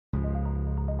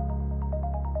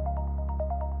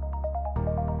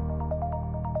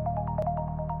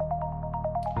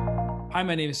Hi,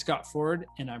 my name is Scott Ford,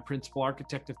 and I'm Principal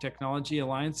Architect of Technology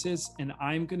Alliances, and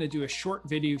I'm going to do a short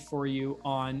video for you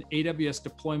on AWS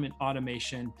deployment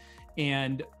automation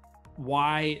and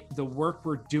why the work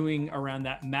we're doing around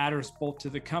that matters both to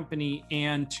the company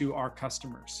and to our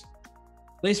customers.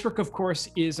 Lacework, of course,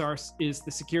 is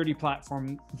the security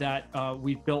platform that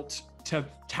we built to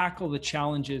tackle the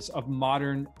challenges of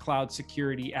modern cloud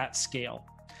security at scale.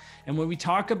 And when we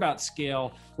talk about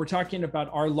scale, we're talking about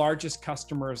our largest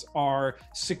customers are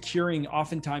securing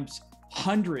oftentimes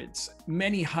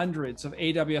many hundreds of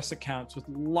AWS accounts with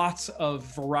lots of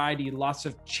variety, lots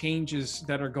of changes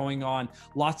that are going on,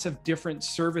 lots of different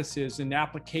services and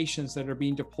applications that are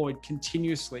being deployed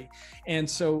continuously. And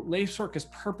so Lacework is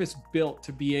purpose built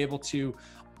to be able to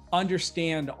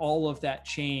understand all of that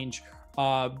change,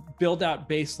 build out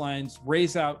baselines,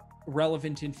 raise out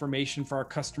relevant information for our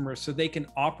customers so they can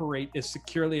operate as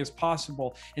securely as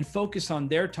possible and focus on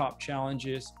their top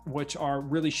challenges, which are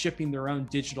really shipping their own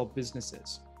digital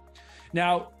businesses.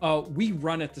 Now, we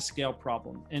run at the scale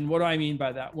problem. And what do I mean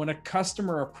by that? When a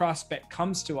customer or prospect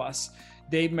comes to us,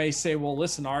 they may say, well,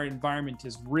 listen, our environment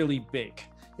is really big.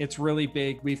 It's really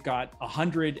big. We've got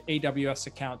 100 AWS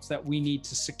accounts that we need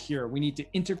to secure. We need to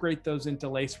integrate those into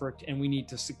Lacework and we need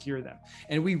to secure them.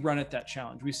 And we run at that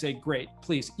challenge. We say, great,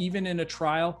 please, even in a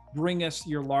trial, bring us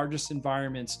your largest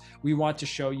environments. We want to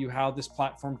show you how this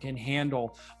platform can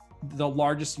handle the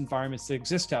largest environments that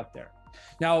exist out there.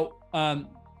 Now,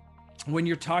 when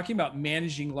you're talking about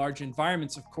managing large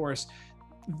environments, of course,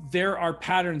 there are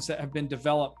patterns that have been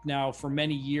developed now for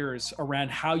many years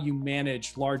around how you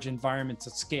manage large environments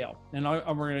at scale. And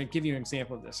we're going to give you an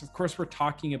example of this. Of course, we're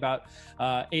talking about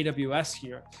AWS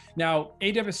here. Now,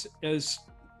 AWS is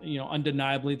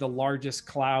undeniably the largest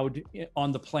cloud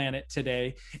on the planet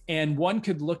today. And one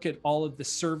could look at all of the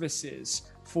services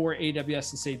for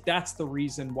AWS and say, that's the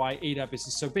reason why AWS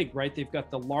is so big, right? They've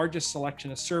got the largest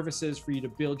selection of services for you to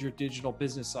build your digital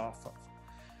business off of.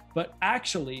 But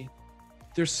actually,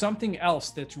 there's something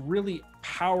else that's really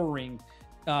powering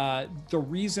the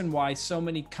reason why so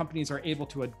many companies are able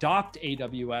to adopt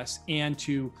AWS and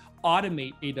to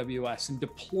automate AWS and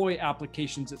deploy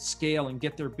applications at scale and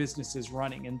get their businesses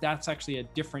running. And that's actually a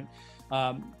different,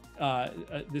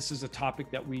 this is a topic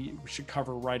that we should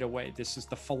cover right away. This is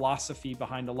the philosophy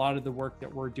behind a lot of the work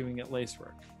that we're doing at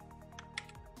Lacework.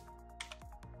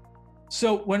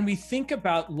 So when we think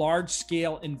about large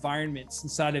scale environments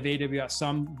inside of AWS, so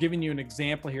I'm giving you an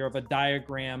example here of a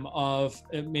diagram of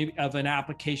maybe of an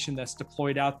application that's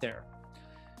deployed out there.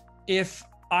 If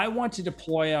I want to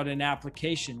deploy out an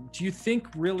application, do you think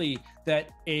really that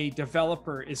a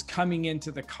developer is coming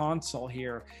into the console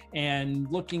here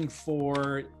and looking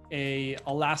for a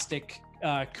Elastic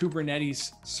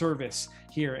Kubernetes service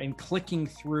here and clicking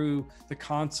through the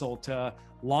console to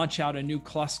launch out a new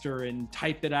cluster and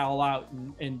type it all out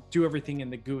and do everything in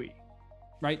the GUI,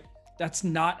 right? That's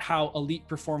not how elite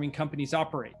performing companies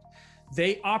operate.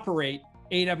 They operate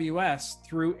AWS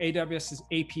through AWS's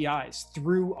APIs,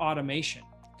 through automation.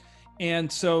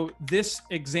 And so this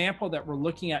example that we're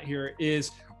looking at here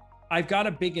is, I've got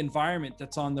a big environment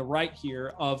that's on the right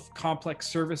here of complex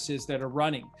services that are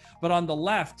running. But on the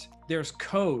left, there's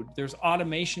code, there's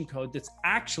automation code that's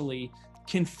actually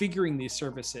configuring these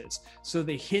services. So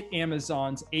they hit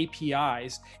Amazon's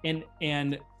APIs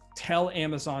and tell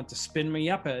Amazon to spin me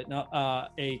up a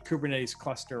Kubernetes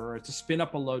cluster, or to spin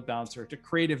up a load balancer, to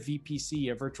create a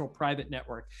VPC, a virtual private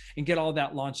network, and get all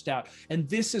that launched out. And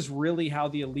this is really how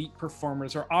the elite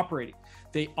performers are operating.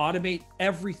 They automate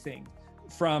everything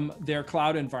from their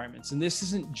cloud environments. And this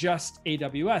isn't just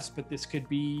AWS, but this could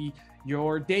be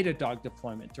your Datadog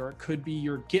deployment, or it could be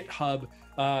your GitHub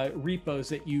repos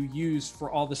that you use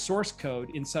for all the source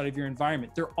code inside of your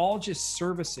environment. They're all just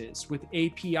services with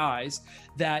APIs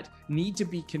that need to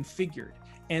be configured.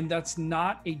 And that's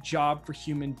not a job for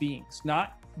human beings,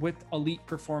 not with elite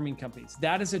performing companies.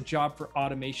 That is a job for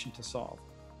automation to solve.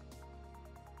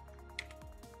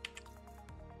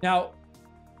 Now,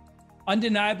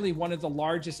 undeniably, one of the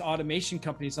largest automation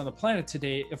companies on the planet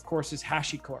today, of course, is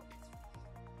HashiCorp.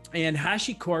 And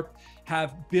HashiCorp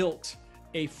have built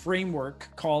a framework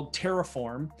called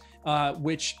Terraform,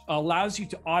 which allows you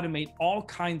to automate all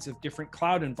kinds of different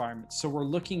cloud environments. So we're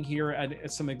looking here at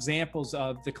some examples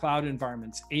of the cloud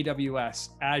environments: AWS,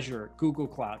 Azure, Google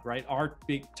Cloud, right? Our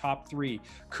big top three.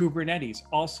 Kubernetes,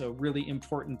 also really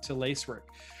important to Lacework.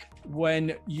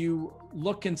 When you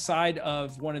look inside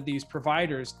of one of these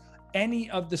providers, any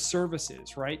of the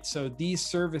services, right? So these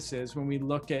services, when we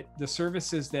look at the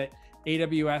services that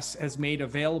AWS has made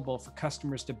available for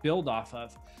customers to build off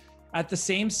of, at the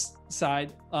same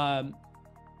side,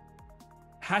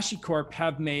 HashiCorp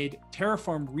have made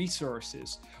Terraform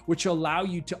resources, which allow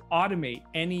you to automate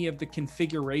any of the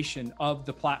configuration of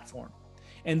the platform.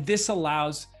 And this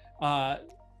allows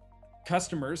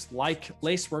customers like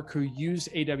Lacework who use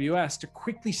AWS to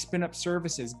quickly spin up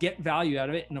services, get value out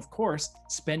of it, and of course,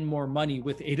 spend more money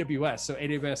with AWS. So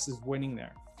AWS is winning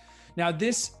there. Now,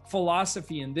 this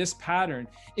philosophy and this pattern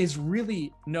is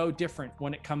really no different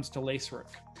when it comes to Lacework.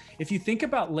 If you think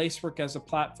about Lacework as a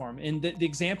platform, and the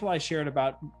example I shared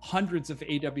about hundreds of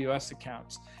AWS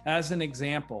accounts, as an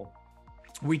example,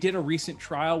 we did a recent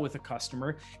trial with a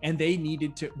customer and they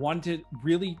wanted to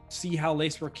really see how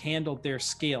Lacework handled their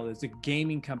scale as a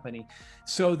gaming company.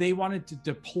 So they wanted to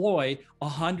deploy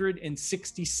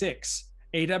 166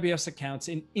 AWS accounts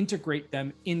and integrate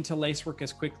them into Lacework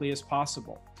as quickly as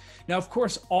possible. Now, of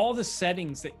course, all the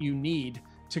settings that you need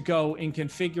to go and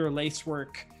configure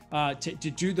Lacework to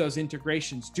do those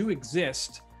integrations do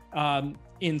exist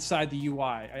inside the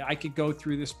UI. I could go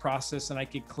through this process and I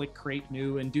could click create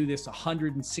new and do this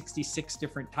 166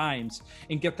 different times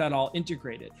and get that all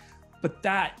integrated. But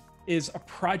that is a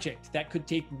project that could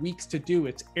take weeks to do.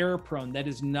 It's error prone. That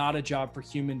is not a job for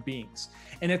human beings.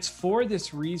 And it's for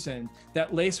this reason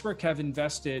that Lacework have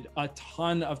invested a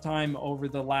ton of time over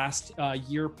the last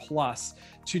year plus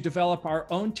to develop our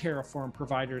own Terraform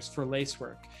providers for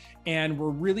Lacework. And we're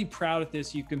really proud of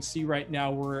this. You can see right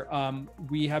now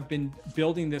we have been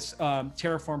building this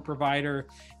Terraform provider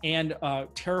and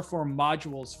Terraform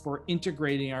modules for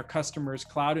integrating our customers'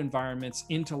 cloud environments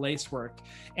into Lacework.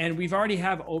 And we've already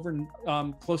have over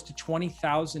close to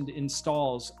 20,000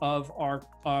 installs of our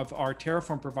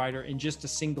Terraform provider in just a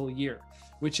single year,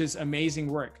 which is amazing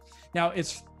work. Now,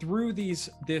 it's through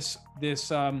this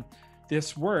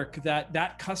work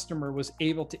that customer was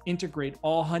able to integrate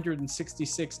all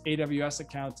 166 AWS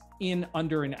accounts in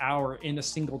under an hour in a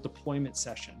single deployment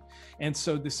session. And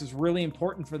so this is really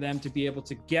important for them to be able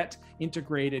to get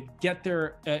integrated, get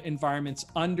their environments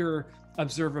under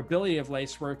observability of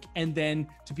Lacework, and then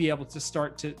to be able to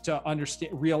start to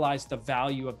understand, realize the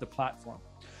value of the platform.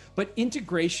 But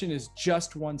integration is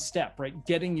just one step, right?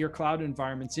 Getting your cloud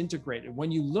environments integrated.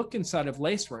 When you look inside of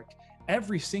Lacework,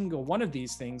 every single one of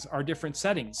these things are different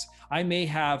settings. I may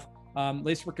have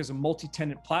Lacework is a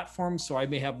multi-tenant platform, so I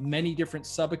may have many different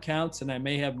sub-accounts and I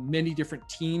may have many different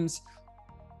teams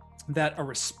that are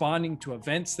responding to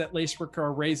events that Lacework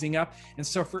are raising up. And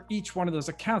so for each one of those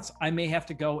accounts, I may have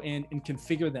to go in and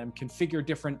configure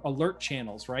different alert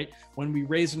channels, right? When we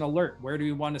raise an alert, where do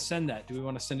we want to send that? Do we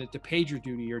want to send it to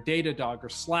PagerDuty or Datadog or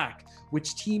Slack?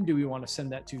 Which team do we want to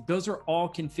send that to? Those are all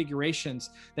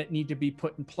configurations that need to be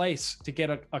put in place to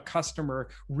get a customer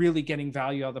really getting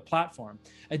value out of the platform.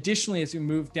 Additionally, as we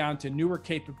move down to newer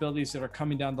capabilities that are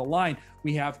coming down the line,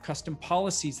 we have custom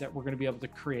policies that we're going to be able to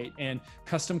create and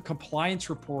custom compliance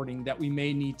reporting that we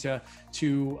may need to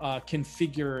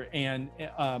configure,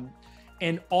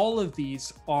 and all of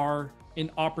these are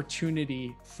an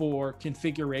opportunity for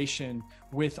configuration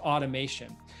with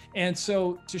automation. And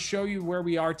so to show you where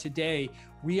we are today,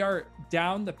 we are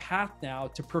down the path now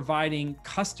to providing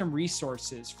custom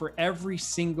resources for every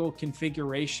single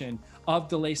configuration of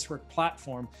the Lacework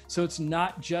platform. So it's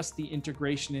not just the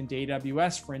integration into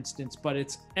AWS, for instance, but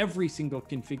it's every single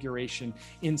configuration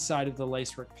inside of the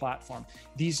Lacework platform.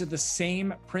 These are the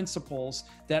same principles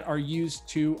that are used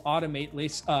to automate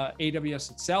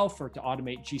AWS itself, or to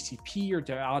automate GCP, or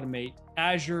to automate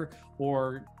Azure,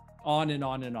 or on and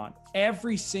on and on.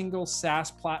 Every single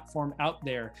SaaS platform out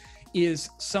there is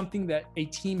something that a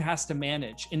team has to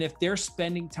manage. And if they're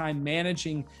spending time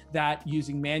managing that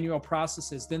using manual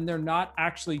processes, then they're not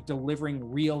actually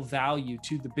delivering real value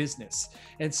to the business.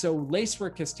 And so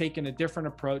Lacework has taken a different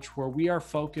approach where we are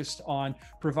focused on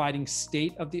providing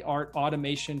state-of-the-art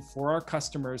automation for our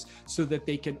customers so that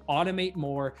they can automate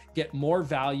more, get more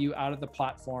value out of the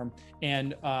platform,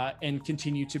 and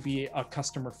continue to be a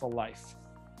customer for life.